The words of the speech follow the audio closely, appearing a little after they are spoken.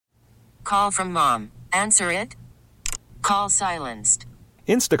Call from mom. Answer it. Call silenced.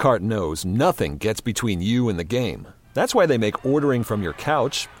 Instacart knows nothing gets between you and the game. That's why they make ordering from your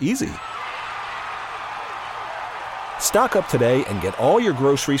couch easy. Stock up today and get all your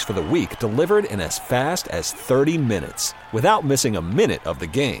groceries for the week delivered in as fast as 30 minutes without missing a minute of the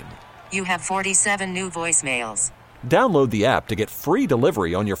game. You have 47 new voicemails. Download the app to get free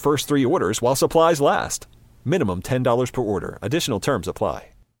delivery on your first 3 orders while supplies last. Minimum $10 per order. Additional terms apply.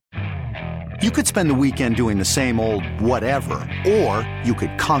 You could spend the weekend doing the same old whatever, or you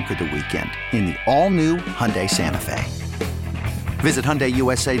could conquer the weekend in the all-new Hyundai Santa Fe. Visit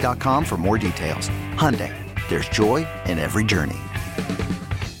HyundaiUSA.com for more details. Hyundai, there's joy in every journey.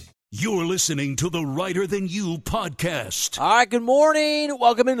 You're listening to the Writer Than You podcast. All right, good morning.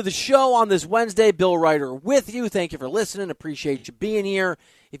 Welcome into the show on this Wednesday. Bill Writer with you. Thank you for listening. Appreciate you being here.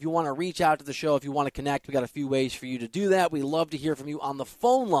 If you want to reach out to the show, if you want to connect, we got a few ways for you to do that. We love to hear from you on the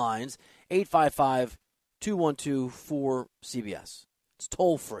phone lines, 855-212-4CBS. It's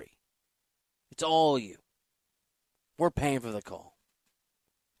toll free. It's all you. We're paying for the call.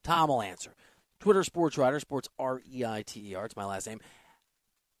 Tom will answer. Twitter Sports Writer, Sports R-E-I-T-E-R. It's my last name.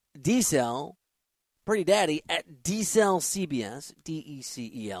 D-Cell, Pretty Daddy, at D-Cell CBS,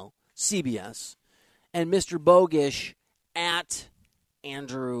 D-E-C-E-L, CBS, and Mr. Bogish at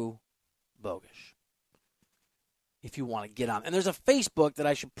Andrew Bogish, if you want to get on. And there's a Facebook that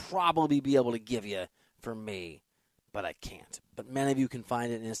I should probably be able to give you for me, but I can't. But many of you can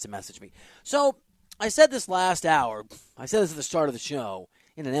find it and instant message me. So I said this last hour, I said this at the start of the show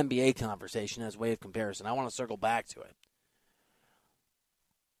in an NBA conversation as a way of comparison. I want to circle back to it.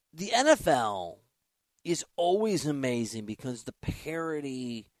 The NFL is always amazing because the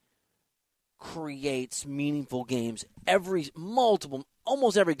parity creates meaningful games.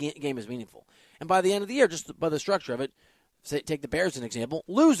 Almost every game is meaningful. And by the end of the year, just by the structure of it, take the Bears as an example,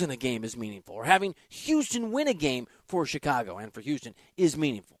 losing a game is meaningful. Or having Houston win a game for Chicago and for Houston is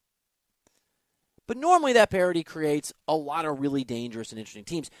meaningful. But normally that parity creates a lot of really dangerous and interesting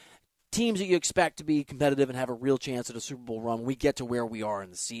teams. Teams that you expect to be competitive and have a real chance at a Super Bowl run when we get to where we are in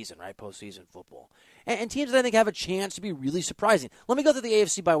the season, right? Postseason football. And teams that I think have a chance to be really surprising. Let me go through the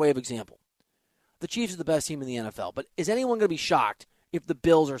AFC by way of example. The Chiefs are the best team in the NFL, but is anyone going to be shocked if the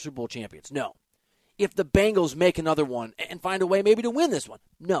Bills are Super Bowl champions? No. If the Bengals make another one and find a way maybe to win this one?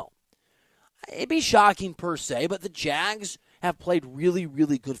 No. It'd be shocking per se, but the Jags have played really,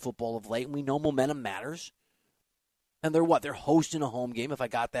 really good football of late, and we know momentum matters. And they're what? They're hosting a home game, if I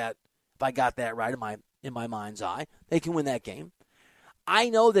got that right in my mind's eye. They can win that game. I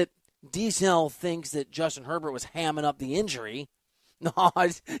know that D-Cell thinks that Justin Herbert was hamming up the injury. No,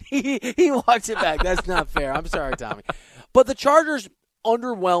 he walks it back. That's not fair. I'm sorry, Tommy. But the Chargers,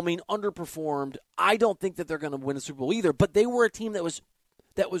 underwhelming, underperformed. I don't think that they're going to win a Super Bowl either. But they were a team that was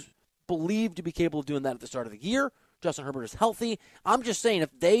believed to be capable of doing that at the start of the year. Justin Herbert is healthy. I'm just saying,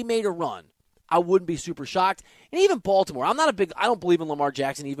 if they made a run, I wouldn't be super shocked. And even Baltimore, I don't believe in Lamar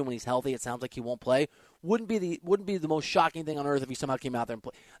Jackson even when he's healthy. It sounds like he won't play. Wouldn't be the most shocking thing on earth if he somehow came out there and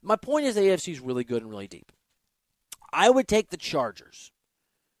played. My point is the AFC is really good and really deep. I would take the Chargers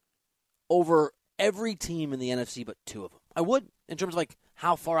over every team in the NFC but two of them. I would, in terms of like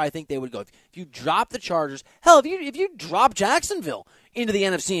how far I think they would go. If you drop the Chargers, hell, if you drop Jacksonville into the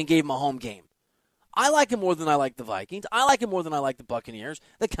NFC and gave them a home game, I like it more than I like the Vikings. I like it more than I like the Buccaneers,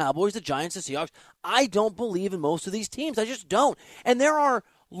 the Cowboys, the Giants, the Seahawks. I don't believe in most of these teams. I just don't. And there are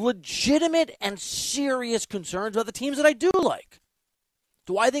legitimate and serious concerns about the teams that I do like.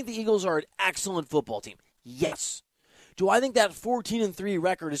 Do I think the Eagles are an excellent football team? Yes. Do I think that 14-3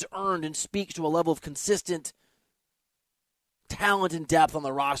 record is earned and speaks to a level of consistent talent and depth on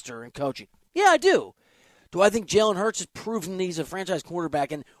the roster and coaching? Yeah, I do. Do I think Jalen Hurts has proven he's a franchise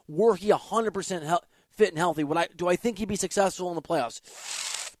quarterback, and were he 100% fit and healthy, do I think he'd be successful in the playoffs?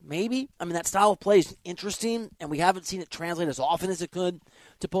 Maybe. I mean, that style of play is interesting, and we haven't seen it translate as often as it could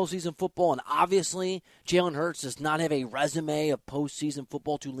to postseason football. And obviously, Jalen Hurts does not have a resume of postseason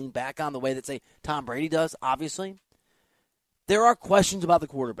football to lean back on the way that, say, Tom Brady does, obviously. There are questions about the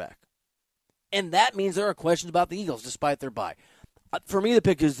quarterback. And that means there are questions about the Eagles, despite their bye. For me, the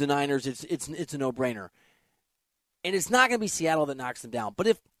pick is the Niners. It's a no-brainer. And it's not going to be Seattle that knocks them down. But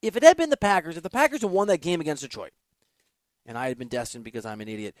if it had been the Packers, if the Packers had won that game against Detroit, and I had been destined, because I'm an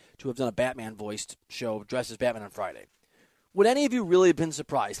idiot, to have done a Batman-voiced show dressed as Batman on Friday, would any of you really have been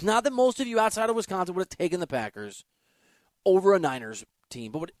surprised? Not that most of you outside of Wisconsin would have taken the Packers over a Niners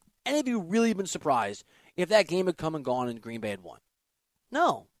team, but would any of you really have been surprised if that game had come and gone and Green Bay had won?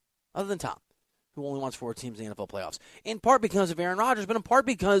 No, other than Tom. who only wants 4 teams in the NFL playoffs. In part because of Aaron Rodgers, but in part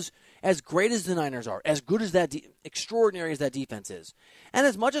because as great as the Niners are, as good as that, extraordinary as that defense is, and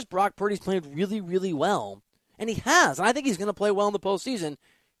as much as Brock Purdy's played really, really well, and he has, and I think he's going to play well in the postseason,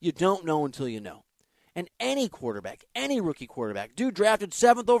 you don't know until you know. And any quarterback, any rookie quarterback, dude drafted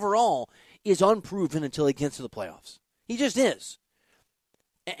 7th overall, is unproven until he gets to the playoffs. He just is.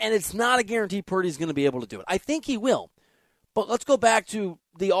 And it's not a guarantee Purdy's going to be able to do it. I think he will. But let's go back to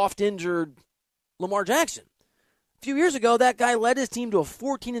the oft-injured Lamar Jackson. A few years ago, that guy led his team to a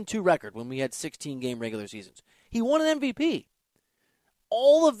 14-2 record when we had 16-game regular seasons. He won an MVP.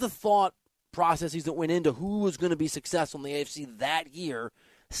 All of the thought processes that went into who was going to be successful in the AFC that year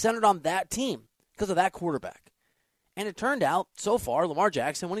centered on that team because of that quarterback. And it turned out, so far, Lamar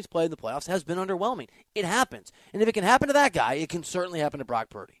Jackson, when he's played in the playoffs, has been underwhelming. It happens. And if it can happen to that guy, it can certainly happen to Brock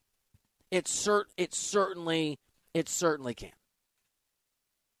Purdy. It certainly can.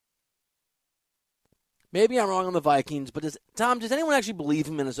 Maybe I'm wrong on the Vikings, but does anyone actually believe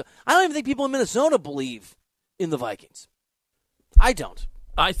in Minnesota? I don't even think people in Minnesota believe in the Vikings. I don't.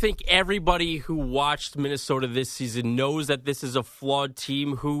 I think everybody who watched Minnesota this season knows that this is a flawed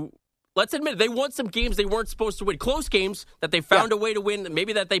team who, let's admit it, they won some games they weren't supposed to win. Close games that they found a way to win,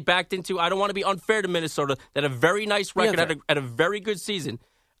 maybe that they backed into. I don't want to be unfair to Minnesota. That had a very nice record, had a very good season.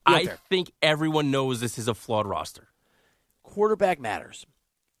 I think everyone knows this is a flawed roster. Quarterback matters,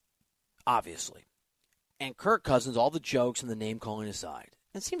 obviously. And Kirk Cousins, all the jokes and the name-calling aside,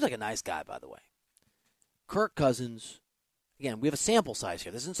 and seems like a nice guy, by the way. Kirk Cousins, again, we have a sample size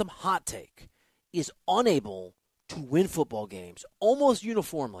here. This isn't some hot take, is unable to win football games almost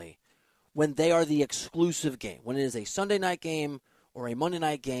uniformly when they are the exclusive game, when it is a Sunday night game or a Monday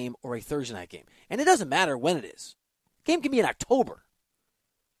night game or a Thursday night game. And it doesn't matter when it is. The game can be in October.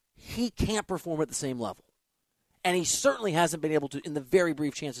 He can't perform at the same level. And he certainly hasn't been able to, in the very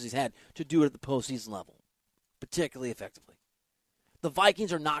brief chances he's had, to do it at the postseason level, particularly effectively. The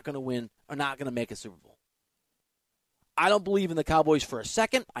Vikings are not going to win, are not going to make a Super Bowl. I don't believe in the Cowboys for a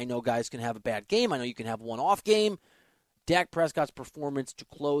second. I know guys can have a bad game. I know you can have one off game. Dak Prescott's performance to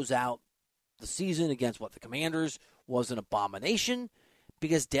close out the season against the Commanders was an abomination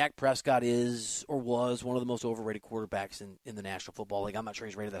because Dak Prescott is or was one of the most overrated quarterbacks in the National Football League. I'm not sure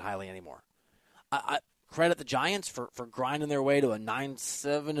he's rated that highly anymore. I credit the Giants for grinding their way to a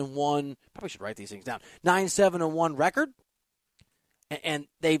 9-7-1. Probably should write these things down. 9-7-1 record. And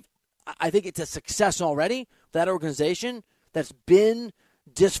I think it's a success already for that organization that's been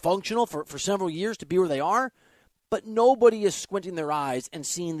dysfunctional for several years to be where they are. But nobody is squinting their eyes and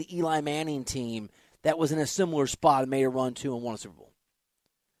seeing the Eli Manning team that was in a similar spot and made a run to and won a Super Bowl.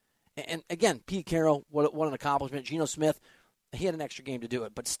 And again, Pete Carroll, what an accomplishment. Geno Smith, he had an extra game to do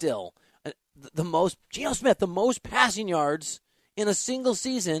it, but still, Geno Smith, the most passing yards in a single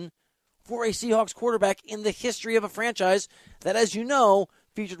season for a Seahawks quarterback in the history of a franchise that, as you know,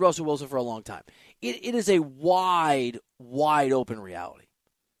 featured Russell Wilson for a long time. It is a wide open reality.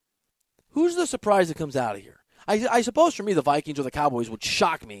 Who's the surprise that comes out of here? I suppose for me, the Vikings or the Cowboys would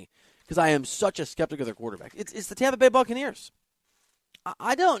shock me because I am such a skeptic of their quarterback. It's the Tampa Bay Buccaneers.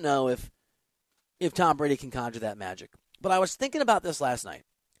 I don't know if Tom Brady can conjure that magic. But I was thinking about this last night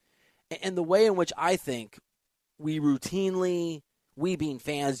and the way in which I think we routinely, we being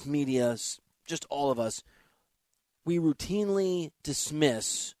fans, media, just all of us, we routinely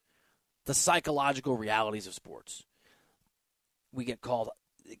dismiss the psychological realities of sports. It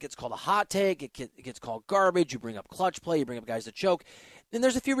gets called a hot take. It gets called garbage. You bring up clutch play. You bring up guys that choke. And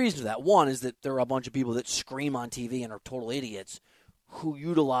there's a few reasons for that. One is that there are a bunch of people that scream on TV and are total idiots who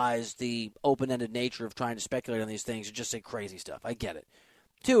utilize the open-ended nature of trying to speculate on these things and just say crazy stuff. I get it.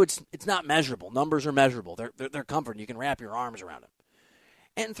 Two, it's not measurable. Numbers are measurable. They're comforting. You can wrap your arms around them.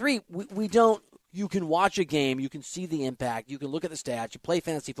 And three, we don't. You can watch a game. You can see the impact. You can look at the stats. You play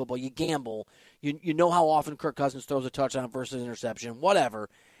fantasy football. You gamble. You know how often Kirk Cousins throws a touchdown versus an interception, whatever.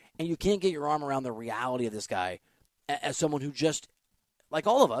 And you can't get your arm around the reality of this guy as someone who just, like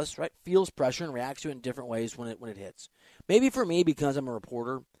all of us, right, feels pressure and reacts to it in different ways when it hits. Maybe for me, because I'm a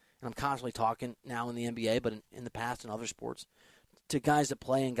reporter and I'm constantly talking now in the NBA, but in the past in other sports, to guys that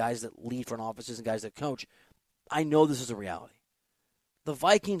play and guys that lead front offices and guys that coach, I know this is a reality. The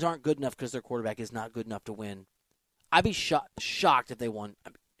Vikings aren't good enough because their quarterback is not good enough to win. I'd be shocked if they won,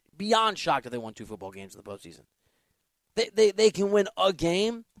 beyond shocked if they won 2 football games in the postseason. They can win a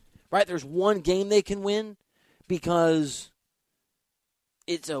game, right? There's one game they can win because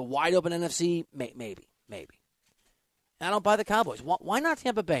it's a wide open NFC, maybe. And I don't buy the Cowboys. Why not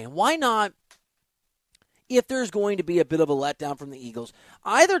Tampa Bay? And why not, if there's going to be a bit of a letdown from the Eagles,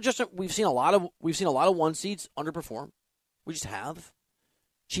 either just we've seen a lot of 1 seeds underperform. We just have.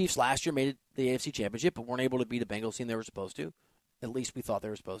 Chiefs last year made it the AFC Championship, but weren't able to beat a Bengals team they were supposed to. At least we thought they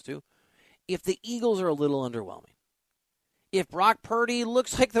were supposed to. If the Eagles are a little underwhelming, if Brock Purdy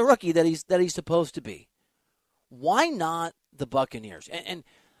looks like the rookie that he's supposed to be, why not the Buccaneers? And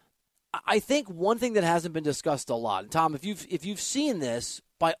I think one thing that hasn't been discussed a lot, and Tom, if you've seen this,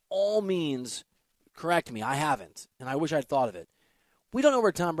 by all means, correct me. I haven't, and I wish I'd thought of it. We don't know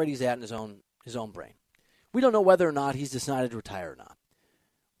where Tom Brady's at in his own brain. We don't know whether or not he's decided to retire or not.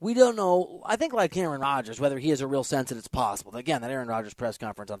 We don't know, I think like Aaron Rodgers, whether he has a real sense that it's possible. Again, that Aaron Rodgers press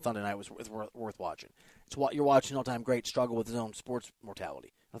conference on Sunday night was worth watching. It's what you're watching all-time great struggle with his own sports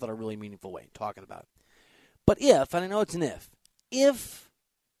mortality. I thought a really meaningful way talking about it. But if, and I know it's an if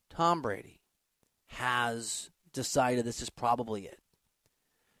Tom Brady has decided this is probably it,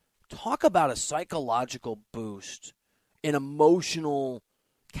 talk about a psychological boost, an emotional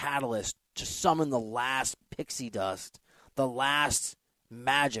catalyst to summon the last pixie dust, the last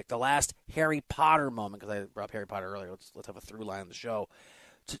magic, the last Harry Potter moment, because I brought up Harry Potter earlier. Let's have a through line of the show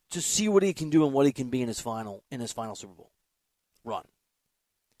to see what he can do and what he can be in his final Super Bowl run.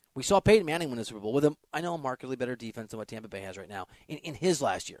 We saw Peyton Manning win the Super Bowl with I know, a markedly better defense than what Tampa Bay has right now in his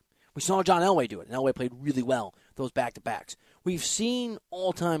last year. We saw John Elway do it, and Elway played really well those back-to-backs. We've seen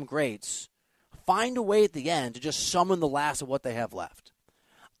all-time greats find a way at the end to just summon the last of what they have left.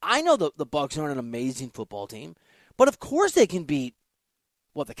 I know the Bucs aren't an amazing football team, but of course they can beat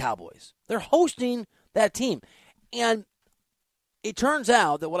the Cowboys. They're hosting that team. And it turns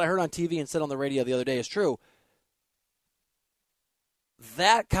out that what I heard on TV and said on the radio the other day is true.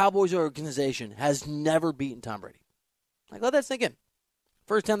 That Cowboys organization has never beaten Tom Brady. Like, let that sink in.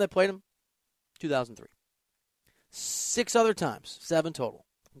 First time they played him, 2003. 6 other times, 7 total.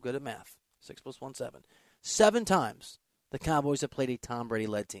 I'm good at math. 6 + 1, 7. 7 times the Cowboys have played a Tom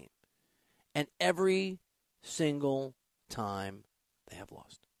Brady-led team. And every single time they have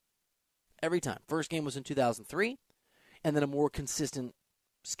lost. Every time. First game was in 2003, and then a more consistent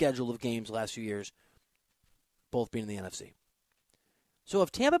schedule of games the last few years, both being in the NFC. So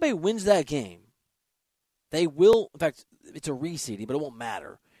if Tampa Bay wins that game, they will, in fact, it's a reseeding, but it won't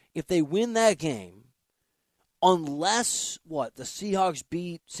matter. If they win that game, unless, the Seahawks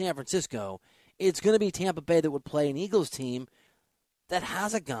beat San Francisco, it's going to be Tampa Bay that would play an Eagles team that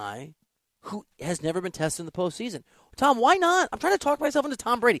has a guy who has never been tested in the postseason. Tom, why not? I'm trying to talk myself into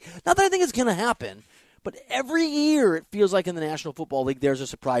Tom Brady. Not that I think it's going to happen, but every year it feels like in the National Football League there's a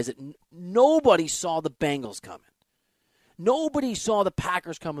surprise that nobody saw the Bengals coming. Nobody saw the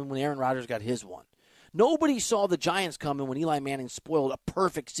Packers coming when Aaron Rodgers got his one. Nobody saw the Giants coming when Eli Manning spoiled a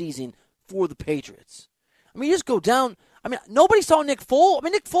perfect season for the Patriots. I mean, you just go down. I mean, nobody saw Nick Foles. I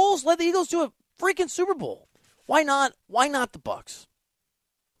mean, Nick Foles led the Eagles to a freaking Super Bowl. Why not? Why not the Bucs?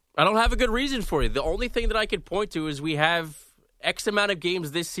 I don't have a good reason for you. The only thing that I could point to is we have X amount of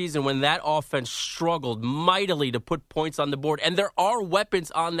games this season when that offense struggled mightily to put points on the board. And there are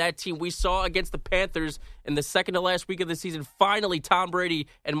weapons on that team. We saw against the Panthers in the second to last week of the season, finally Tom Brady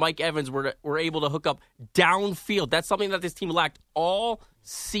and Mike Evans were able to hook up downfield. That's something that this team lacked all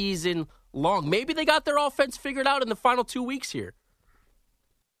season long. Maybe they got their offense figured out in the final 2 weeks here.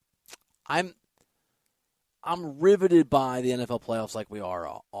 I'm riveted by the NFL playoffs like we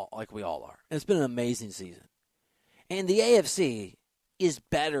all are. And it's been an amazing season. And the AFC is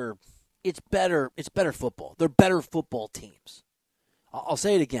better. It's better football. They're better football teams. I'll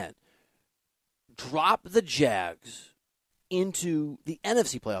say it again. Drop the Jags into the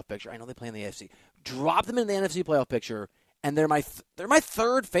NFC playoff picture. I know they play in the AFC. Drop them in the NFC playoff picture, and they're my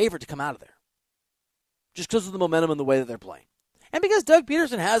third favorite to come out of there. Just because of the momentum and the way that they're playing. And because Doug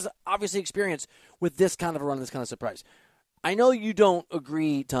Peterson has obviously experience with this kind of a run, this kind of surprise. I know you don't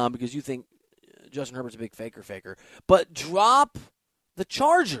agree, Tom, because you think Justin Herbert's a big faker. But drop the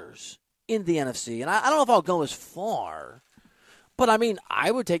Chargers in the NFC. And I don't know if I'll go as far. But, I mean,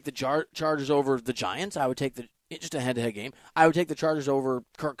 I would take the Chargers over the Giants. I would take just a head-to-head game. I would take the Chargers over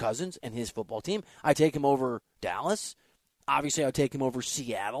Kirk Cousins and his football team. I'd take him over Dallas. Obviously, I would take him over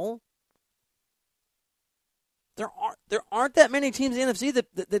Seattle. There aren't that many teams in the NFC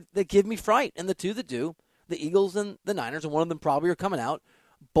that give me fright. And the two that do, the Eagles and the Niners, and one of them probably are coming out,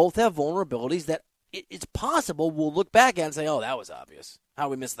 both have vulnerabilities that it's possible we'll look back at and say, oh, that was obvious. How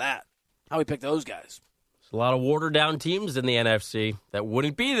we missed that? How we picked those guys? There's a lot of watered-down teams in the NFC that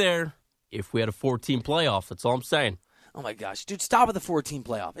wouldn't be there if we had a 4-team playoff. That's all I'm saying. Oh, my gosh. Dude, stop at the 4-team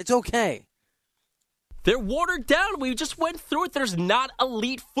playoff. It's okay. They're watered down. We just went through it. There's not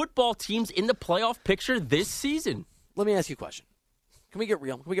elite football teams in the playoff picture this season. Let me ask you a question. Can we get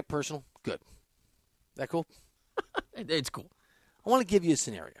real? Can we get personal? Good. That cool? It's cool. I want to give you a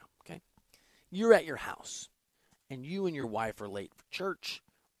scenario, okay? You're at your house, and you and your wife are late for church,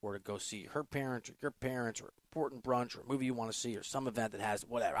 or to go see her parents or your parents, or important brunch, or a movie you want to see, or some event that has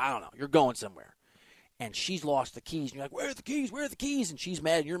whatever. I don't know. You're going somewhere. And she's lost the keys. And you're like, where are the keys? Where are the keys? And she's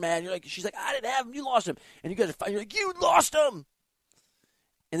mad. And you're mad. And she's like, I didn't have them. You lost them. And you guys are fighting. You're like, you lost them.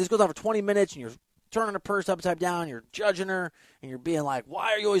 And this goes on for 20 minutes, and you're turning her purse upside down. You're judging her, and you're being like,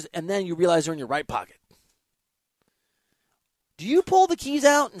 why are you always? And then you realize they're in your right pocket. Do you pull the keys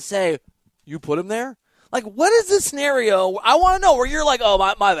out and say, you put them there? Like, what is the scenario? I want to know where you're like, oh,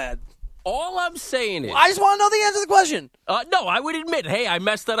 my bad. All I'm saying is... I just want to know the answer to the question. No, I would admit, hey, I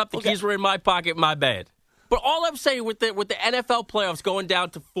messed that up. The keys were in my pocket, my bad. But all I'm saying with the NFL playoffs going down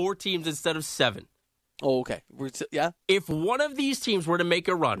to 4 teams instead of 7. Oh, okay. Yeah? If one of these teams were to make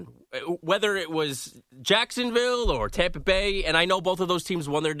a run, whether it was Jacksonville or Tampa Bay, and I know both of those teams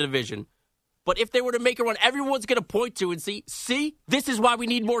won their division, but if they were to make a run, everyone's going to point to and see, this is why we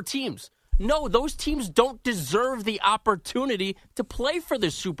need more teams. No, those teams don't deserve the opportunity to play for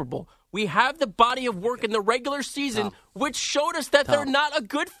the Super Bowl. We have the body of work in the regular season, which showed us that they're not a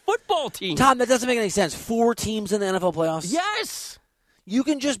good football team. Tom, that doesn't make any sense. 4 teams in the NFL playoffs? Yes. You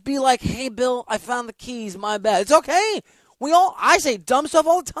can just be like, hey, Bill, I found the keys. My bad. It's okay. I say dumb stuff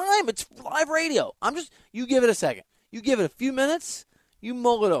all the time. It's live radio. You give it a second. You give it a few minutes. You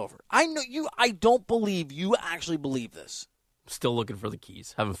mull it over. I know you. I don't believe you actually believe this. Still looking for the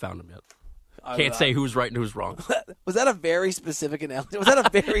keys. Haven't found them yet. Can't say who's right and who's wrong. Was that a very specific analogy? Was that a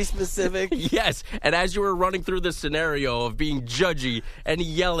very specific? Yes. And as you were running through the scenario of being judgy and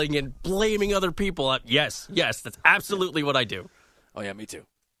yelling and blaming other people, yes, that's absolutely what I do. Oh yeah, me too.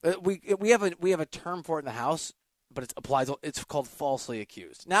 We have a term for it in the house, but it applies. It's called falsely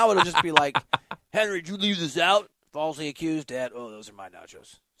accused. Now it'll just be like, Henry, did you leave this out? Falsely accused, Dad. Oh, those are my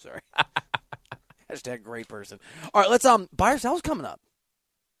nachos. Sorry. Hashtag great person. All right, let's buy or sell's coming up.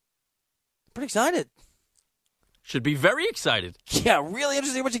 Pretty excited. Should be very excited. Yeah, really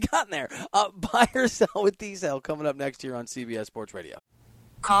interesting what you got in there. Buy or sell with D-Cell coming up next here on CBS Sports Radio.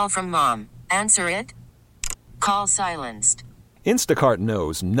 Call from mom. Answer it. Call silenced. Instacart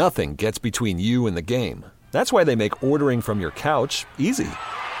knows nothing gets between you and the game. That's why they make ordering from your couch easy.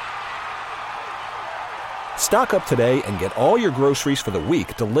 Stock up today and get all your groceries for the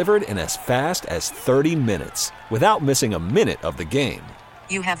week delivered in as fast as 30 minutes without missing a minute of the game.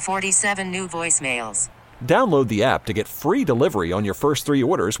 You have 47 new voicemails. Download the app to get free delivery on your first 3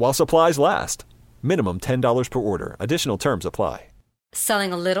 orders while supplies last. Minimum $10 per order. Additional terms apply.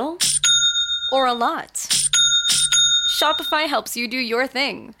 Selling a little or a lot? Shopify helps you do your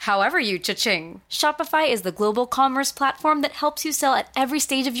thing, however you cha-ching. Shopify is the global commerce platform that helps you sell at every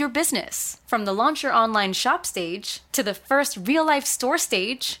stage of your business. From the launch your online shop stage, to the first real-life store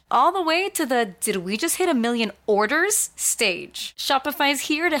stage, all the way to the did we just hit 1 million orders stage. Shopify's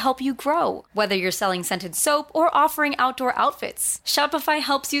here to help you grow. Whether you're selling scented soap or offering outdoor outfits, Shopify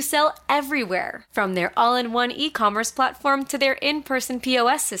helps you sell everywhere. From their all-in-one e-commerce platform to their in-person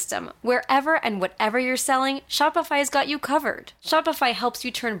POS system, wherever and whatever you're selling, Shopify's got you covered. Shopify helps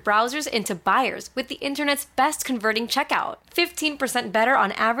you turn browsers into buyers with the internet's best converting checkout. 15% better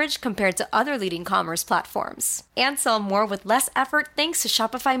on average compared to other leading commerce platforms. And sell more with less effort thanks to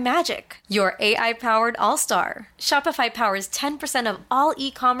Shopify Magic, your AI-powered all-star. Shopify powers 10% of all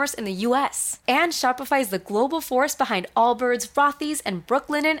e-commerce in the U.S. And Shopify is the global force behind Allbirds, Rothy's, and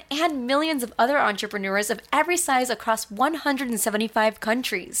Brooklinen, and millions of other entrepreneurs of every size across 175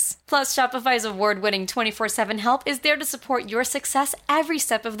 countries. Plus, Shopify's award-winning 24/7 help is there to support your success every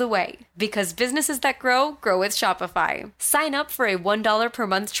step of the way. Because businesses that grow, grow with Shopify. Sign up for a $1 per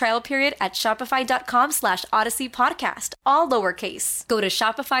month trial period at shopify.com/Odyssey Podcast, all lowercase. Go to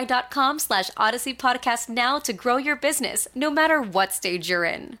shopify.com/Odyssey Podcast now to grow your business, no matter what stage you're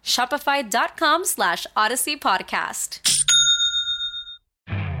in. Shopify.com/Odyssey Podcast.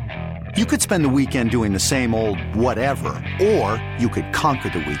 You could spend the weekend doing the same old whatever, or you could conquer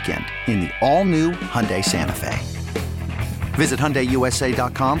the weekend in the all-new Hyundai Santa Fe. Visit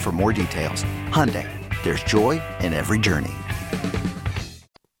HyundaiUSA.com for more details. Hyundai, there's joy in every journey.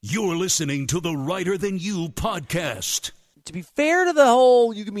 You're listening to the Writer Than You podcast. To be fair to the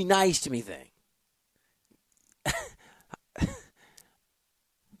whole you can be nice to me thing.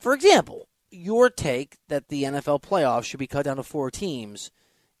 For example, your take that the NFL playoffs should be cut down to 4 teams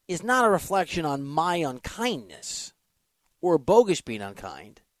is not a reflection on my unkindness or Bogus being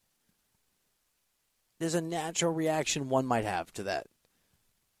unkind. There's a natural reaction one might have to that,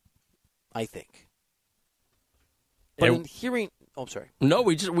 I think. But in hearing... Oh, I'm sorry. No,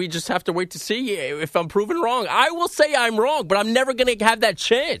 we just have to wait to see if I'm proven wrong. I will say I'm wrong, but I'm never going to have that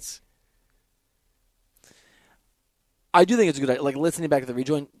chance. I do think it's a good idea. Like, listening back to the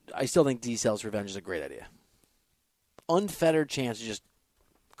rejoin, I still think D-Cell's Revenge is a great idea. Unfettered chance to just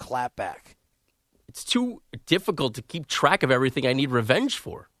clapback. It's too difficult to keep track of everything I need revenge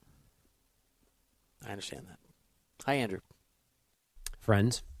for. I understand that. Hi, Andrew.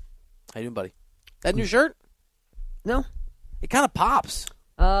 Friends. How you doing, buddy? That new shirt? No. It kind of pops.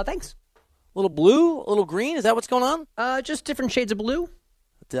 Thanks. A little blue, a little green. Is that what's going on? Just different shades of blue.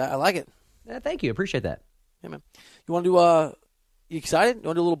 I like it. Thank you. Appreciate that. Yeah, man. You want to do? You excited? You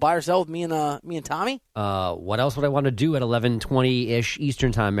want to do a little buy or sell with me and Tommy? What else would I want to do at 11:20-ish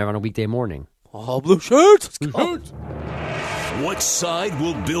Eastern time on a weekday morning? Oh, blue shirts. Let's go. What side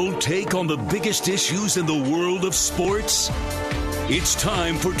will Bill take on the biggest issues in the world of sports? It's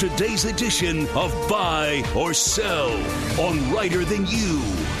time for today's edition of Buy or Sell on Righter Than You.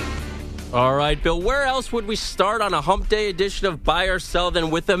 All right, Bill, where else would we start on a hump day edition of Buy or Sell than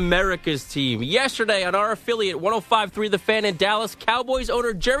with America's team? Yesterday on our affiliate 105.3 The Fan in Dallas, Cowboys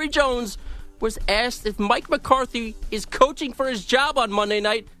owner Jerry Jones was asked if Mike McCarthy is coaching for his job on Monday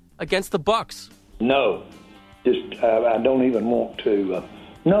night against the Bucs. No. I don't even want to.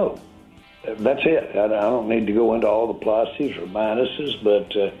 No. That's it. I don't need to go into all the pluses or minuses,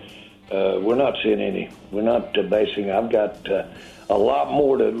 but we're not seeing any. We're not basing. I've got a lot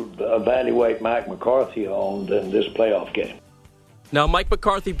more to evaluate Mike McCarthy on than this playoff game. Now, Mike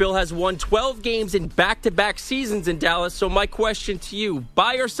McCarthy, Bill, has won 12 games in back-to-back seasons in Dallas, so my question to you,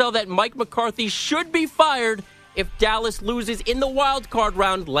 buy or sell that Mike McCarthy should be fired if Dallas loses in the wild card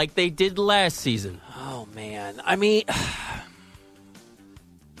round like they did last season? Oh, man. I mean,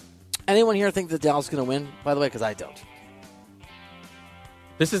 anyone here think that Dallas is going to win, by the way? Because I don't.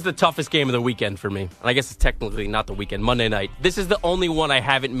 This is the toughest game of the weekend for me. And I guess it's technically not the weekend, Monday night. This is the only one I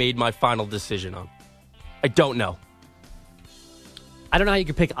haven't made my final decision on. I don't know. I don't know how you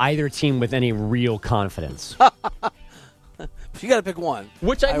could pick either team with any real confidence. You got to pick one.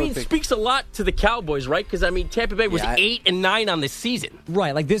 Which, I mean, speaks a lot to the Cowboys, right? Because, I mean, Tampa Bay was 8-9 on this season.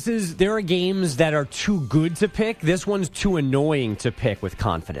 Right. Like, there are games that are too good to pick. This one's too annoying to pick with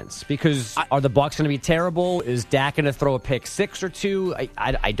confidence. Because are the Bucs going to be terrible? Is Dak going to throw a pick 6 or 2?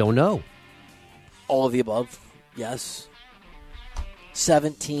 I don't know. All of the above, yes.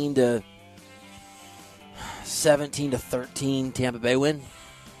 17 to 13, Tampa Bay win.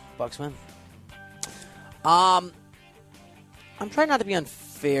 Bucs win. I'm trying not to be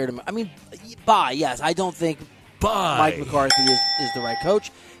unfair to. I mean, yes. I don't think Mike McCarthy is the right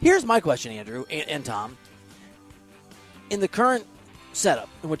coach. Here's my question, Andrew and Tom. In the current setup,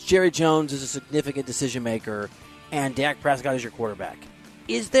 in which Jerry Jones is a significant decision maker and Dak Prescott is your quarterback,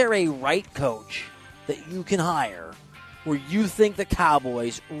 is there a right coach that you can hire where you think the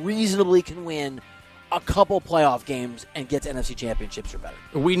Cowboys reasonably can win a couple playoff games and get to NFC championships or better?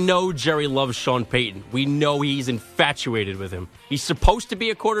 We know Jerry loves Sean Payton. We know he's infatuated with him. He's supposed to be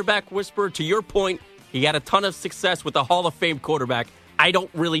a quarterback whisperer. To your point, he had a ton of success with a Hall of Fame quarterback. I don't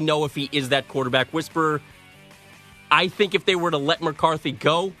really know if he is that quarterback whisperer. I think if they were to let McCarthy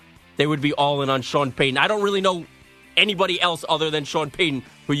go, they would be all in on Sean Payton. I don't really know anybody else other than Sean Payton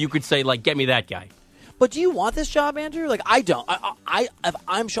who you could say, like, get me that guy. But do you want this job, Andrew? Like, I don't. If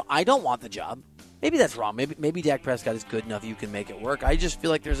I'm sure I don't want the job. Maybe that's wrong. Maybe Dak Prescott is good enough you can make it work. I just feel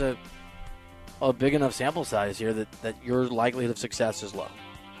like there's a big enough sample size here that your likelihood of success is low.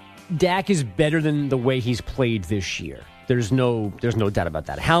 Dak is better than the way he's played this year. There's no doubt about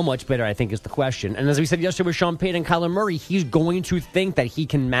that. How much better, I think, is the question. And as we said yesterday with Sean Payton and Kyler Murray, he's going to think that he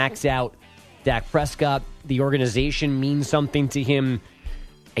can max out Dak Prescott. The organization means something to him.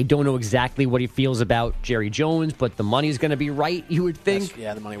 I don't know exactly what he feels about Jerry Jones, but the money's going to be right, you would think.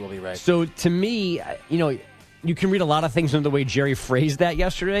 Yes, the money will be right. So to me, you can read a lot of things in the way Jerry phrased that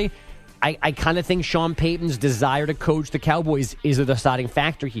yesterday. I kind of think Sean Payton's desire to coach the Cowboys is a deciding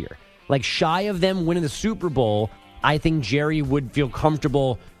factor here. Like, shy of them winning the Super Bowl, I think Jerry would feel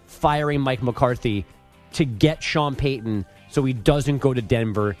comfortable firing Mike McCarthy to get Sean Payton so he doesn't go to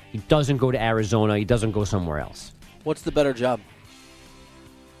Denver, he doesn't go to Arizona, he doesn't go somewhere else. What's the better job?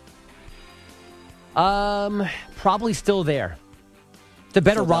 Probably still there. The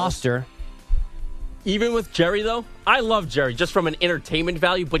better roster. Even with Jerry, though, I love Jerry just from an entertainment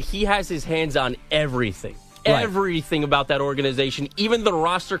value, but he has his hands on everything. Right. Everything about that organization, even the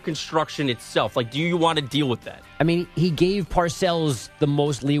roster construction itself. Like, do you want to deal with that? I mean, he gave Parcells the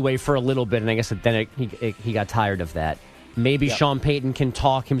most leeway for a little bit, and I guess then he got tired of that. Maybe Sean Payton can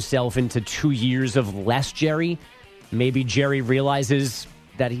talk himself into 2 years of less Jerry. Maybe Jerry realizes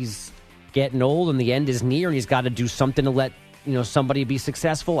that he's getting old and the end is near and he's got to do something to let somebody be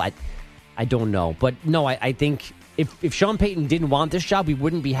successful. I don't know. But no, I think if Sean Payton didn't want this job, we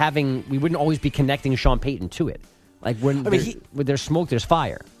wouldn't always be connecting Sean Payton to it. Like, when there's smoke, there's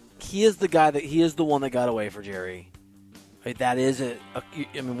fire. He is the one that got away for Jerry That is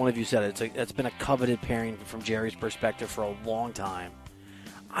one of you said it. It's been a coveted pairing from Jerry's perspective for a long time.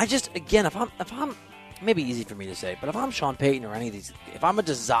 I just, again, if I'm, maybe easy for me to say, but if I'm Sean Payton or any of these, if I'm a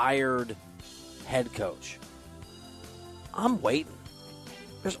desired head coach, I'm waiting.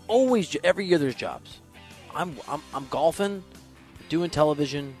 There's always, every year there's jobs. I'm golfing, doing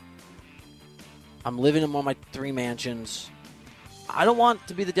television. I'm living in one of my 3 mansions. I don't want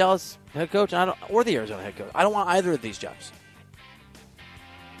to be the Dallas head coach, or the Arizona head coach. I don't want either of these jobs.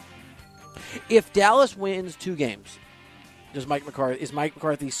 If Dallas wins 2 games, is Mike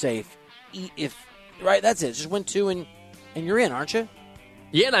McCarthy safe? Right, that's it. Just win 2 and you're in, aren't you?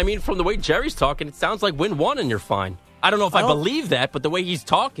 Yeah, and I mean, from the way Jerry's talking, it sounds like win 1 and you're fine. I don't know if I believe that, but the way he's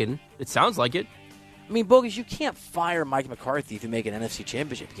talking, it sounds like it. I mean, Bogus, you can't fire Mike McCarthy if you make an NFC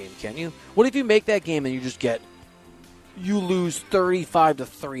Championship game, can you? What if you make that game and you lose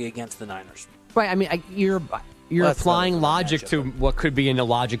 35-3 against the Niners? Right. I mean, you're applying logic to what could be an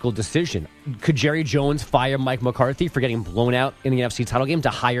illogical decision. Could Jerry Jones fire Mike McCarthy for getting blown out in the NFC title game to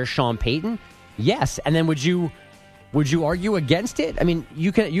hire Sean Payton? Yes. And then would you argue against it? I mean,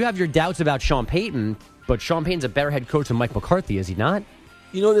 you have your doubts about Sean Payton, but Sean Payton's a better head coach than Mike McCarthy, is he not?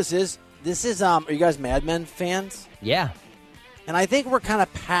 You know what this is? This is, are you guys Mad Men fans? Yeah. And I think we're kind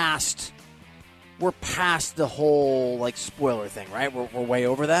of past the whole, like, spoiler thing, right? We're way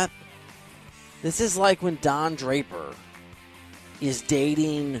over that. This is like when Don Draper is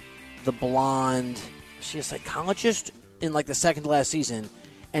dating the blonde, she's a psychologist in, like, the second to last season,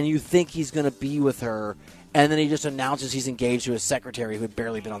 and you think he's going to be with her, and then he just announces he's engaged to his secretary who had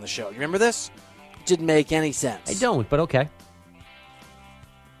barely been on the show. You remember this? It didn't make any sense. I don't, but okay.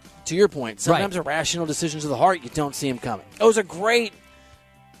 To your point, sometimes irrational decisions of the heart, you don't see them coming. It was a great.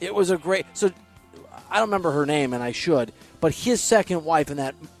 So I don't remember her name, and I should. But his second wife in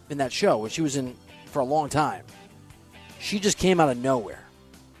that show, which she was in for a long time, she just came out of nowhere.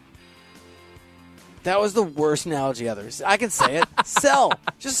 That was the worst analogy ever. I can say it. Sell.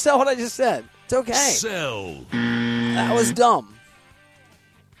 Just sell what I just said. It's okay. Sell. That was dumb.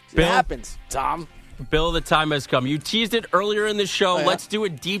 It happens, Tom. Bill, the time has come. You teased it earlier in the show. Let's do a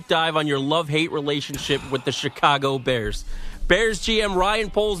deep dive on your love-hate relationship with the Chicago Bears. Bears GM Ryan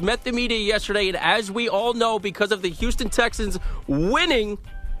Poles met the media yesterday, and as we all know, because of the Houston Texans winning,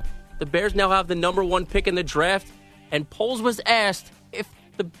 the Bears now have the number 1 pick in the draft, and Poles was asked if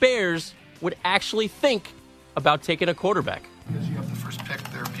the Bears would actually think about taking a quarterback. Because you have the first pick,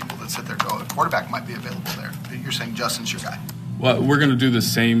 there are people that sit there and go, a quarterback might be available there. You're saying Justin's your guy. Well, we're going to do the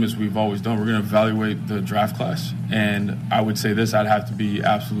same as we've always done. We're going to evaluate the draft class. And I would say this, I'd have to be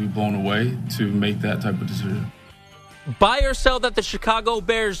absolutely blown away to make that type of decision. Buy or sell that the Chicago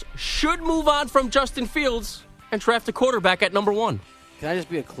Bears should move on from Justin Fields and draft a quarterback at number 1. Can I just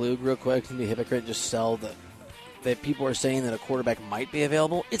be a klug real quick? Can be a hypocrite and just sell that people are saying that a quarterback might be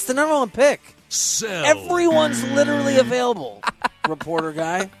available? It's the number 1 pick. Sell. Everyone's literally available. Reporter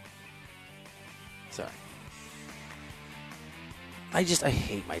guy. Sorry. I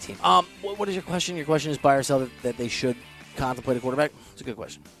hate my team. What is your question? Your question is buy or sell that they should contemplate a quarterback? It's a good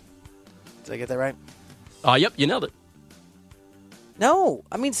question. Did I get that right? Yep, you nailed it. No,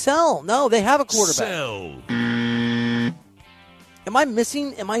 I mean sell. No, they have a quarterback. Sell. Am I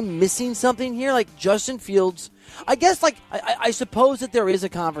missing something here? Like Justin Fields, I guess. Like I suppose that there is a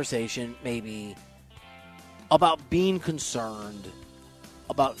conversation maybe about being concerned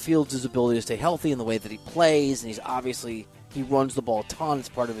about Fields' ability to stay healthy and the way that he plays, and he's obviously. He runs the ball a ton. It's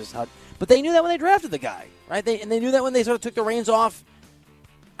part of his HUD. But they knew that when they drafted the guy, right? They knew that when they sort of took the reins off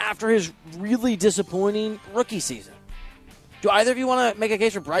after his really disappointing rookie season. Do either of you want to make a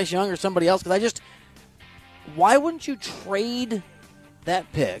case for Bryce Young or somebody else? Because why wouldn't you trade that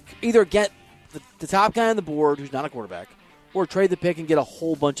pick? Either get the top guy on the board who's not a quarterback, or trade the pick and get a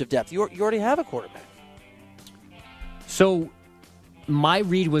whole bunch of depth. You already have a quarterback. So my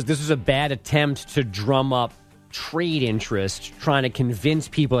read was this was a bad attempt to drum up trade interest, trying to convince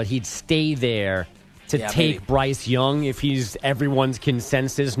people that he'd stay there to take maybe Bryce Young if he's everyone's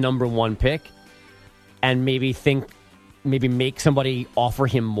consensus number 1 pick, and maybe make somebody offer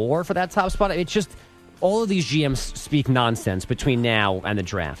him more for that top spot. It's just all of these GMs speak nonsense between now and the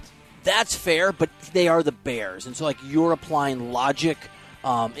draft. That's fair, but they are the Bears, and so like you're applying logic,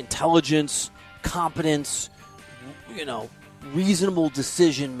 intelligence, competence, reasonable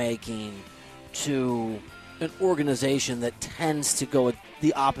decision making to an organization that tends to go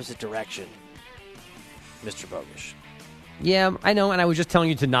the opposite direction, Mr. Bogish. Yeah, I know, and I was just telling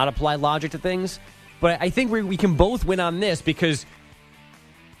you to not apply logic to things, but I think we can both win on this because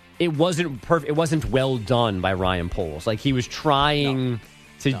it wasn't perfect. It wasn't well done by Ryan Poles. Like he was trying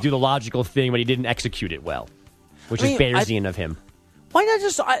to do the logical thing, but he didn't execute it well. which is Bearsian of him. Why not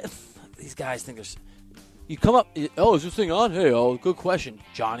just these guys think there's you come up, oh, is this thing on? Hey, good question,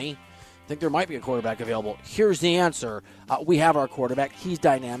 Johnny. I think there might be a quarterback available. Here's the answer. We have our quarterback. He's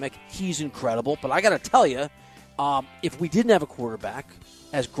dynamic. He's incredible. But I got to tell you, if we didn't have a quarterback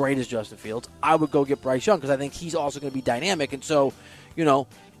as great as Justin Fields, I would go get Bryce Young because I think he's also going to be dynamic. And so,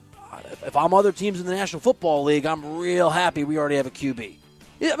 if I'm other teams in the National Football League, I'm real happy we already have a QB.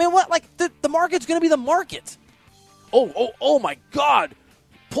 I mean, what? Like, the market's going to be the market. Oh, my God.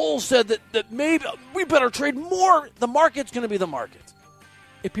 Polls said that maybe we better trade more. The market's going to be the market.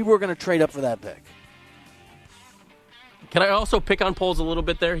 If people are going to trade up for that pick. Can I also pick on Poles a little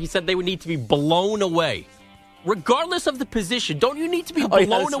bit there? He said they would need to be blown away. Regardless of the position, don't you need to be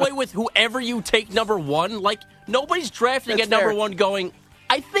blown away with whoever you take number one? Like, nobody's drafting at number one going,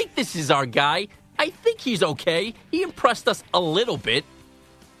 I think this is our guy. I think he's okay. He impressed us a little bit.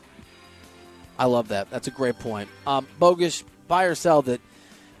 I love that. That's a great point. Bogus, buy or sell that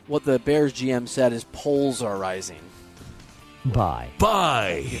what the Bears GM said is polls are rising. Buy.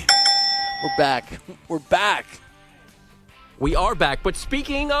 We're back. We are back, but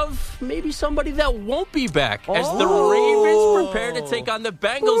speaking of maybe somebody that won't be back, as the Ravens prepare to take on the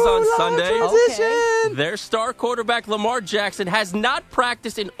Bengals on Sunday, their star quarterback Lamar Jackson has not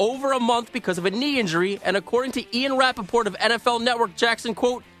practiced in over a month because of a knee injury, and according to Ian Rappaport of NFL Network, Jackson,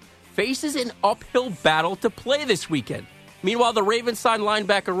 quote, faces an uphill battle to play this weekend. Meanwhile, the Ravens signed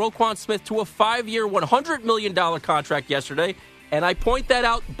linebacker Roquan Smith to a 5-year, $100 million contract yesterday, and I point that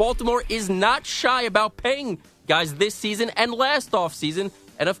out, Baltimore is not shy about paying guys this season and last offseason.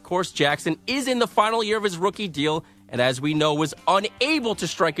 And, of course, Jackson is in the final year of his rookie deal and, as we know, was unable to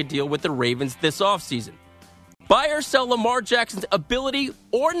strike a deal with the Ravens this offseason. Buy or sell Lamar Jackson's ability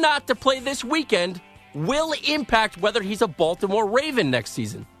or not to play this weekend will impact whether he's a Baltimore Raven next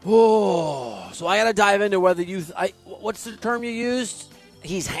season. Oh, so I got to dive into whether what's the term you used?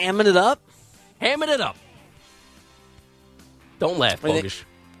 He's hamming it up? Hamming it up. Don't laugh, Bogish.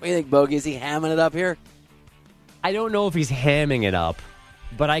 What do you think, Bogey? Is he hamming it up here? I don't know if he's hamming it up,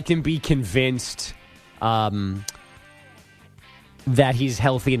 but I can be convinced that he's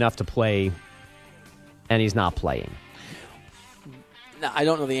healthy enough to play, and he's not playing. No, I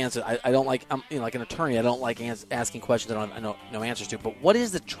don't know the answer. I don't like. I'm like an attorney. I don't like asking questions I don't know no answers to. But what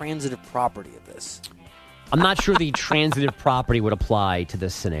is the transitive property of this? I'm not sure the transitive property would apply to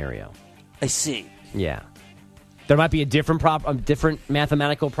this scenario. I see. Yeah, there might be a different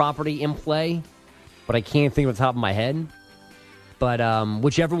mathematical property in play, but I can't think of the top of my head. But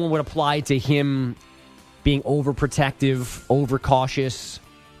whichever one would apply to him being overprotective, overcautious,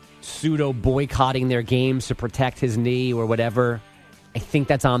 pseudo boycotting their games to protect his knee or whatever. I think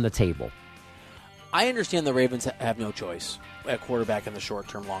that's on the table. I understand the Ravens have no choice at quarterback in the short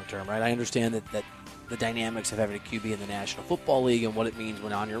term, long term, right? I understand that the dynamics of having a QB in the National Football League and what it means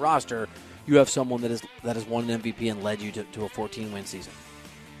when on your roster, you have someone that has won an MVP and led you to a 14-win season.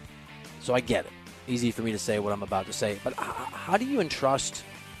 So I get it. Easy for me to say what I'm about to say. But how do you entrust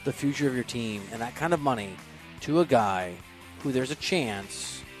the future of your team and that kind of money to a guy who there's a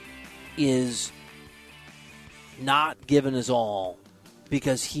chance is not given his all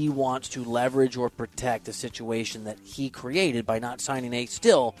because he wants to leverage or protect a situation that he created by not signing a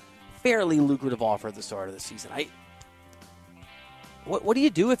still fairly lucrative offer at the start of the season? What do you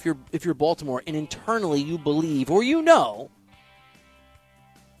do if you're Baltimore and internally you believe or you know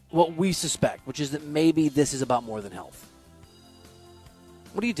what we suspect, which is that maybe this is about more than health?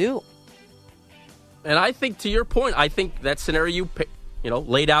 What do you do? And I think, to your point, I think that scenario you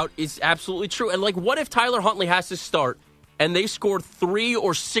laid out is absolutely true. And what if Tyler Huntley has to start and they scored 3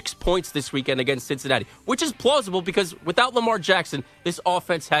 or 6 points this weekend against Cincinnati, which is plausible because without Lamar Jackson, this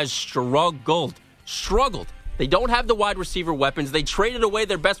offense has struggled. They don't have the wide receiver weapons. They traded away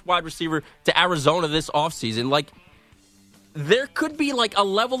their best wide receiver to Arizona this offseason. There could be a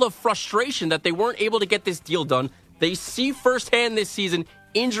level of frustration that they weren't able to get this deal done. They see firsthand this season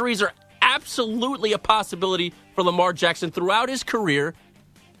injuries are absolutely a possibility for Lamar Jackson throughout his career,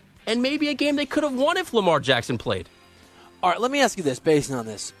 and maybe a game they could have won if Lamar Jackson played. All right, let me ask you this, based on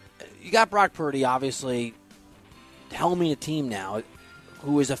this. You got Brock Purdy, obviously, helming a team now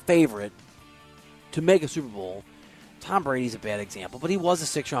who is a favorite to make a Super Bowl. Tom Brady's a bad example, but he was a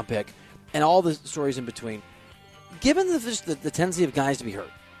 6th-round pick, and all the stories in between. Given the tendency of guys to be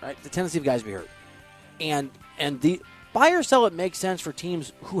hurt, right? The tendency of guys to be hurt. And the buy or sell, it makes sense for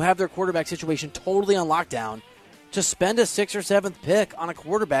teams who have their quarterback situation totally on lockdown to spend a 6th or 7th pick on a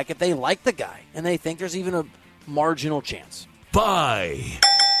quarterback if they like the guy and they think there's even a marginal chance. Buy.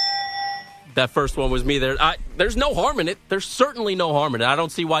 That first one was me there. There's no harm in it. There's certainly no harm in it. I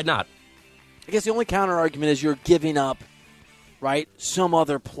don't see why not. I guess the only counter argument is you're giving up, right, some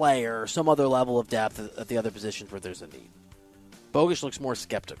other player, some other level of depth at the other positions where there's a need. Bogusch looks more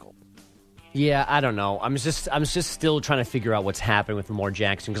skeptical. Yeah, I don't know. I'm just still trying to figure out what's happening with Lamar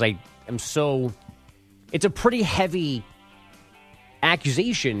Jackson because I am so. It's a pretty heavy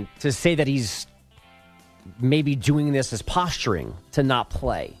accusation to say that he's maybe doing this as posturing to not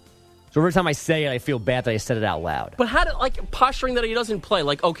play. So every time I say it, I feel bad that I said it out loud. But how posturing that he doesn't play?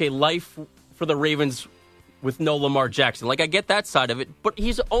 Like, okay, life for the Ravens with no Lamar Jackson. Like, I get that side of it, but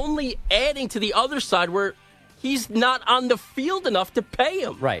he's only adding to the other side where he's not on the field enough to pay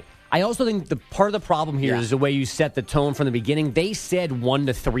him. Right. I also think the part of the problem here is the way you set the tone from the beginning. They said 1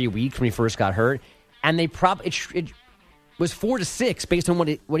 to 3 weeks when he first got hurt, and they it was 4 to 6 based on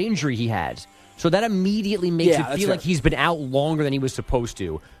what injury he had. So that immediately makes it feel like he's been out longer than he was supposed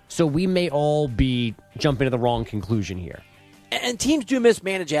to. So we may all be jumping to the wrong conclusion here. And teams do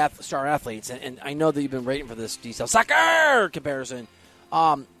mismanage star athletes, and I know that you've been waiting for this detail. Soccer comparison.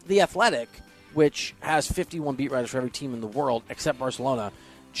 The Athletic, which has 51 beat writers for every team in the world except Barcelona,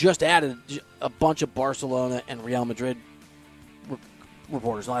 just added a bunch of Barcelona and Real Madrid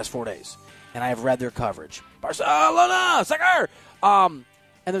reporters in the last 4 days. And I have read their coverage. Barcelona! Soccer! And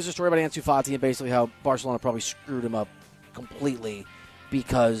there's a story about Ansu Fati and basically how Barcelona probably screwed him up completely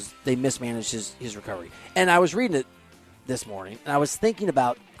because they mismanaged his recovery. And I was reading it this morning, and I was thinking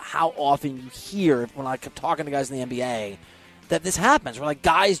about how often you hear, when I kept talking to guys in the NBA, that this happens, where like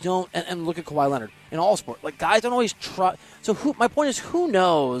guys don't, and look at Kawhi Leonard in all sport, like guys don't always trust. So my point is, who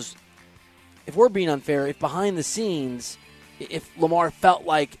knows, if we're being unfair, if behind the scenes, if Lamar felt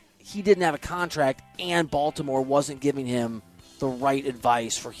like he didn't have a contract and Baltimore wasn't giving him the right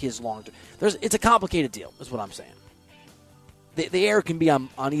advice for his long term. It's a complicated deal, is what I'm saying. The error can be on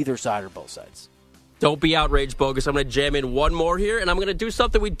either side or both sides. Don't be outraged, Bogus. I'm going to jam in one more here, and I'm going to do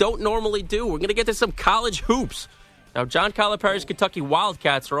something we don't normally do. We're going to get to some college hoops. Now, John Calipari's Kentucky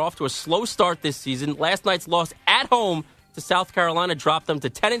Wildcats are off to a slow start this season. Last night's loss at home to South Carolina dropped them to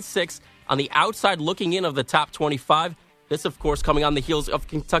 10-6 on the outside looking in of the top 25. This, of course, coming on the heels of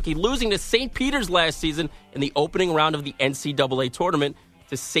Kentucky losing to St. Peter's last season in the opening round of the NCAA tournament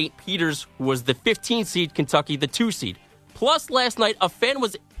to St. Peter's, who was the 15 seed, Kentucky the 2 seed. Plus, last night, a fan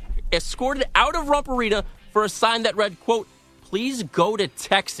was escorted out of Rupp Arena for a sign that read, quote, "Please go to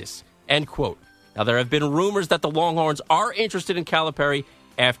Texas," end quote. Now, there have been rumors that the Longhorns are interested in Calipari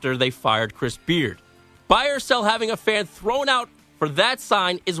after they fired Chris Beard. Buy or sell, having a fan thrown out for that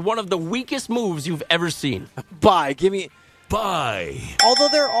sign is one of the weakest moves you've ever seen. Buy. Give me... Buy. Although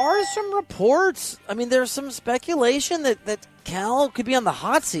there are some reports, I mean, there's some speculation that Cal could be on the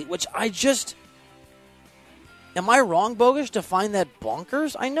hot seat, which I just... Am I wrong, Bogus, to find that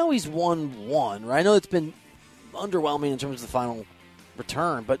bonkers? I know he's won one, right? I know it's been underwhelming in terms of the final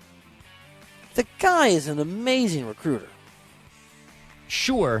return, but the guy is an amazing recruiter.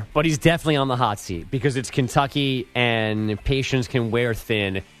 Sure, but he's definitely on the hot seat because it's Kentucky and patience can wear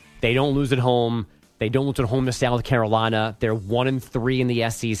thin. They don't lose at home. They don't lose at home to South Carolina. They're 1-3 in the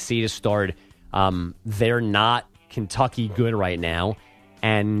SEC to start. They're not Kentucky good right now.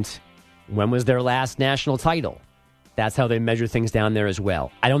 And when was their last national title? That's how they measure things down there as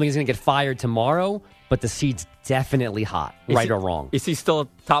well. I don't think he's going to get fired tomorrow, but the seat's definitely hot, right or wrong. Is he still a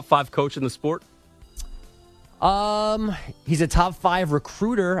top 5 coach in the sport? He's a top 5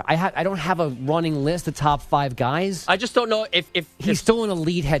 recruiter. I don't have a running list of top 5 guys. I just don't know if he's still an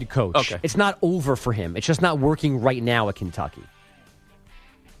elite head coach. Okay. It's not over for him. It's just not working right now at Kentucky.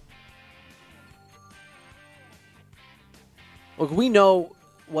 Look, we know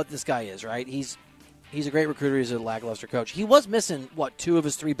what this guy is, right? He's a great recruiter. He's a lackluster coach. He was missing, 2 of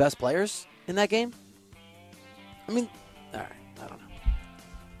his 3 best players in that game? I mean, all right, I don't know.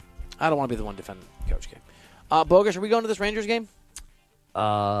 I don't want to be the one defending the coach game. Bogus, are we going to this Rangers game?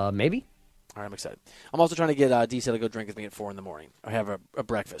 Maybe. All right, I'm excited. I'm also trying to get DC to go drink with me at 4 a.m. I have a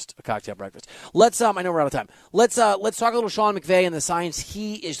breakfast, a cocktail breakfast. Let's. I know we're out of time. Let's talk a little Sean McVay and the signs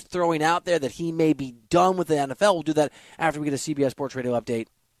he is throwing out there that he may be done with the NFL. We'll do that after we get a CBS Sports Radio update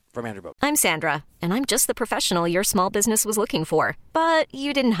from Andrew Bogut. I'm Sandra, and I'm just the professional your small business was looking for. But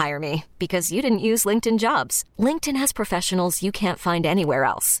you didn't hire me because you didn't use LinkedIn Jobs. LinkedIn has professionals you can't find anywhere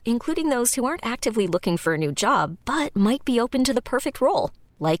else, including those who aren't actively looking for a new job, but might be open to the perfect role,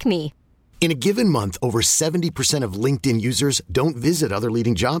 like me. In a given month, over 70% of LinkedIn users don't visit other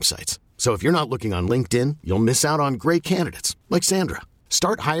leading job sites. So if you're not looking on LinkedIn, you'll miss out on great candidates like Sandra.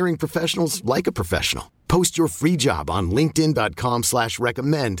 Start hiring professionals like a professional. Post your free job on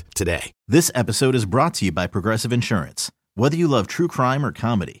linkedin.com/recommend today. This episode is brought to you by Progressive Insurance. Whether you love true crime or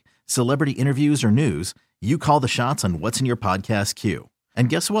comedy, celebrity interviews or news, you call the shots on what's in your podcast queue. And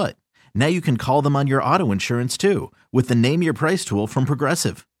guess what? Now you can call them on your auto insurance too with the Name Your Price tool from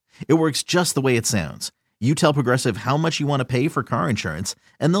Progressive. It works just the way it sounds. You tell Progressive how much you want to pay for car insurance,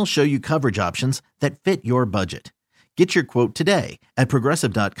 and they'll show you coverage options that fit your budget. Get your quote today at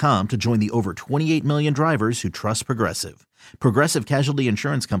Progressive.com to join the over 28 million drivers who trust Progressive. Progressive Casualty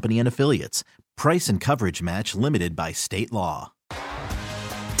Insurance Company and Affiliates. Price and coverage match limited by state law.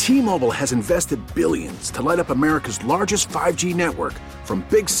 T-Mobile has invested billions to light up America's largest 5G network, from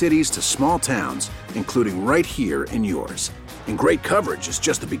big cities to small towns, including right here in yours. And great coverage is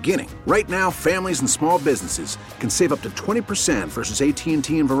just the beginning. Right now, families and small businesses can save up to 20% versus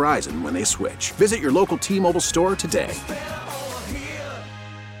AT&T and Verizon when they switch. Visit your local T-Mobile store today.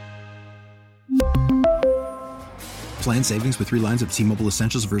 Plan savings with 3 lines of T-Mobile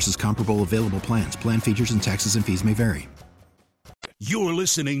Essentials versus comparable available plans. Plan features and taxes and fees may vary. You're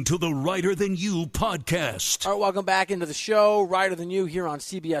listening to the Writer Than You podcast. All right, welcome back into the show. Writer Than You here on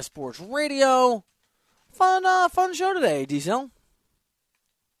CBS Sports Radio. Fun show today, Diesel.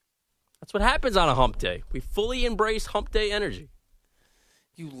 That's what happens on a hump day. We fully embrace hump day energy.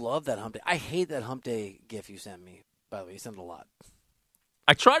 You love that hump day. I hate that hump day gif you sent me, by the way. You sent it a lot.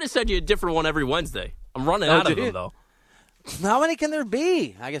 I try to send you a different one every Wednesday. I'm running out of them, though. How many can there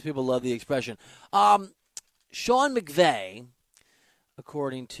be? I guess people love the expression. Sean McVay,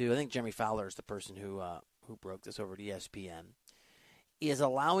 according to, I think Jeremy Fowler is the person who broke this over at ESPN, is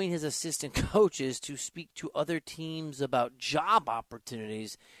allowing his assistant coaches to speak to other teams about job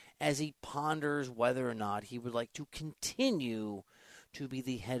opportunities as he ponders whether or not he would like to continue to be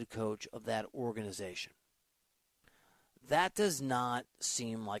the head coach of that organization. That does not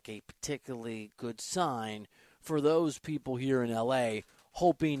seem like a particularly good sign for those people here in L.A.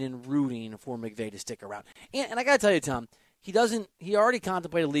 hoping and rooting for McVay to stick around. And I got to tell you, Tom, he already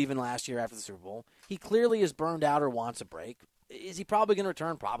contemplated leaving last year after the Super Bowl. He clearly is burned out or wants a break. Is he probably going to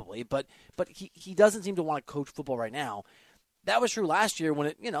return? Probably, but he doesn't seem to want to coach football right now. That was true last year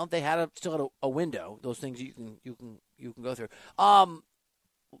when they still had a window. Those things you can go through.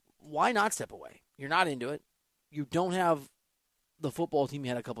 Why not step away? You're not into it. You don't have the football team you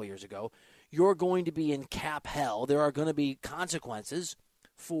had a couple years ago. You're going to be in cap hell. There are going to be consequences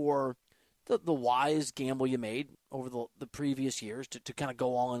for the wise gamble you made over the previous years to kind of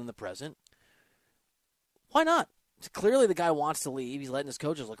go all in the present. Why not? Clearly the guy wants to leave. He's letting his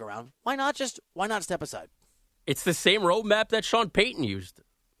coaches look around. Why not step aside? It's the same roadmap that Sean Payton used. He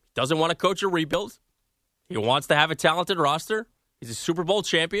doesn't want to coach a rebuild. He wants to have a talented roster. He's a Super Bowl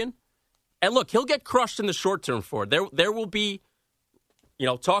champion. And look, he'll get crushed in the short term for it. There will be,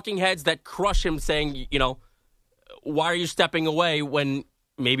 talking heads that crush him saying, why are you stepping away when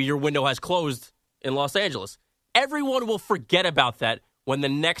maybe your window has closed in Los Angeles? Everyone will forget about that when the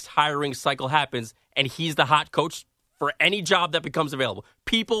next hiring cycle happens and he's the hot coach for any job that becomes available.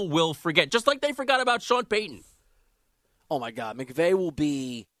 People will forget, just like they forgot about Sean Payton. Oh, my God. McVay will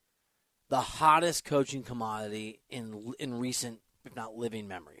be the hottest coaching commodity in recent, if not living,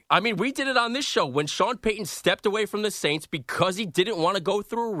 memory. I mean, we did it on this show. When Sean Payton stepped away from the Saints because he didn't want to go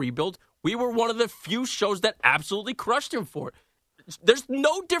through a rebuild, we were one of the few shows that absolutely crushed him for it. There's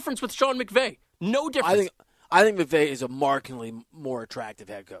no difference with Sean McVay. No difference. I think McVay is a markedly more attractive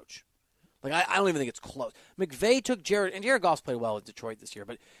head coach. Like, I don't even think it's close. McVay took Jared Goff's played well in Detroit this year,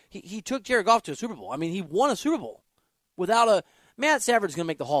 but he took Jared Goff to a Super Bowl. I mean, he won a Super Bowl without Matt Stafford is going to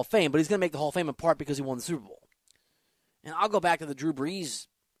make the Hall of Fame, but he's going to make the Hall of Fame in part because he won the Super Bowl. And I'll go back to the Drew Brees.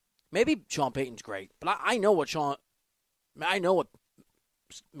 Maybe Sean Payton's great, but I know what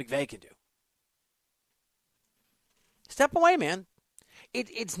McVay can do. Step away, man.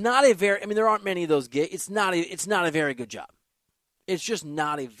 It's not a very. I mean, there aren't many of those gigs. It's not a very good job. It's just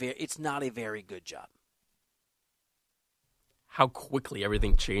not a very good job. How quickly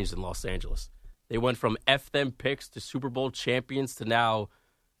everything changed in Los Angeles. They went from F them picks to Super Bowl champions to now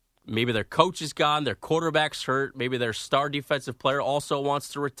maybe their coach is gone, their quarterback's hurt, maybe their star defensive player also wants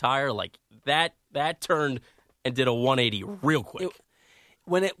to retire. Like that turned and did a 180 real quick.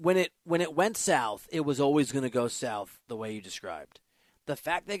 When it went south, it was always going to go south the way you described. The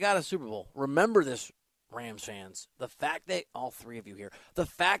fact they got a Super Bowl, remember this, Rams fans, all three of you here, the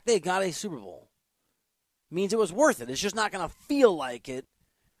fact they got a Super Bowl means it was worth it. It's just not going to feel like it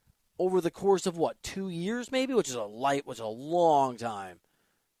over the course of, 2 years maybe, which is a long time.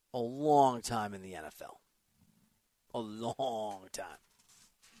 A long time in the NFL. A long time.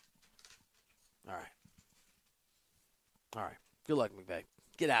 All right. Good luck, McVay.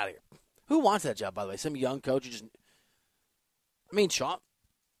 Get out of here. Who wants that job, by the way? Some young coach who just... I mean, Sean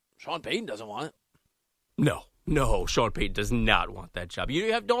Payton doesn't want it. No, Sean Payton does not want that job.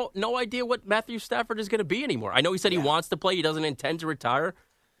 You have no idea what Matthew Stafford is going to be anymore. I know he said he wants to play. He doesn't intend to retire.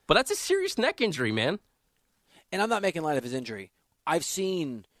 But that's a serious neck injury, man. And I'm not making light of his injury. I've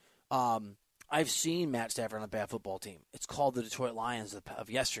seen Matt Stafford on a bad football team. It's called the Detroit Lions of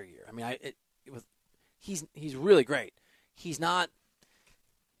yesteryear. I mean, he's really great. He's not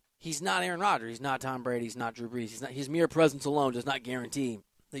Aaron Rodgers. He's not Tom Brady. He's not Drew Brees. His mere presence alone does not guarantee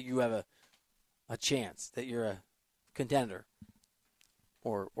that you have a chance, that you're a contender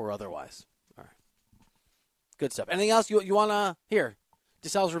or otherwise. All right. Good stuff. Anything else you want to hear?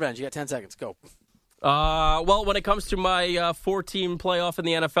 DeSal's Revenge. You got 10 seconds. Go. Well, when it comes to my 4-team playoff in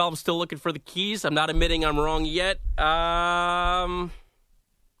the NFL, I'm still looking for the keys. I'm not admitting I'm wrong yet. I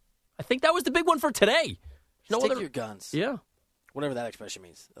think that was the big one for today. Stick your guns. Yeah. Whatever that expression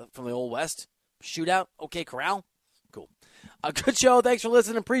means. From the Old West. Shootout. Okay, corral. Cool. Good show. Thanks for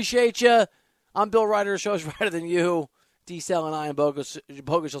listening. Appreciate you. I'm Bill Ryder. Show's Righter Than You. D-Cell and I and Bogus.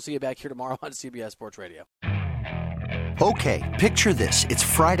 Bogus will see you back here tomorrow on CBS Sports Radio. Okay, picture this. It's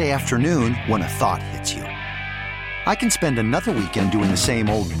Friday afternoon when a thought hits you. I can spend another weekend doing the same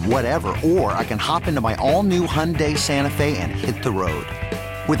old whatever, or I can hop into my all-new Hyundai Santa Fe and hit the road.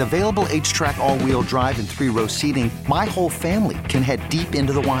 With available H-Track all-wheel drive and 3-row seating, my whole family can head deep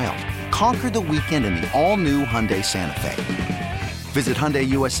into the wild. Conquer the weekend in the all-new Hyundai Santa Fe. Visit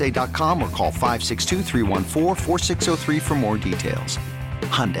HyundaiUSA.com or call 562-314-4603 for more details.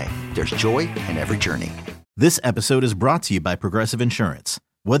 Hyundai, there's joy in every journey. This episode is brought to you by Progressive Insurance.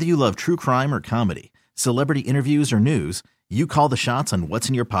 Whether you love true crime or comedy, celebrity interviews or news, you call the shots on what's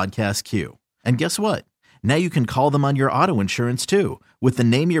in your podcast queue. And guess what? Now you can call them on your auto insurance too with the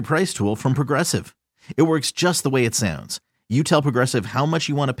Name Your Price tool from Progressive. It works just the way it sounds. You tell Progressive how much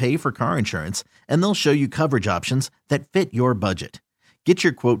you want to pay for car insurance, and they'll show you coverage options that fit your budget. Get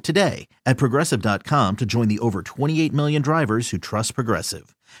your quote today at Progressive.com to join the over 28 million drivers who trust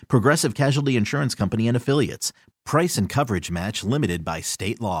Progressive. Progressive Casualty Insurance Company and Affiliates. Price and coverage match limited by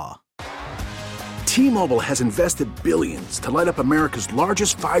state law. T-Mobile has invested billions to light up America's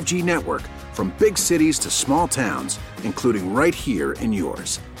largest 5G network, from big cities to small towns, including right here in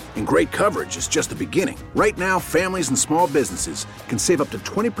yours. And great coverage is just the beginning. Right now, families and small businesses can save up to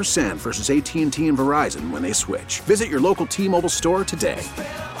 20% versus AT&T and Verizon when they switch. Visit your local T-Mobile store today.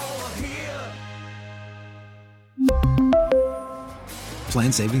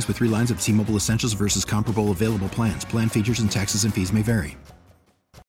 Plan savings with 3 lines of T-Mobile Essentials versus comparable available plans. Plan features and taxes and fees may vary.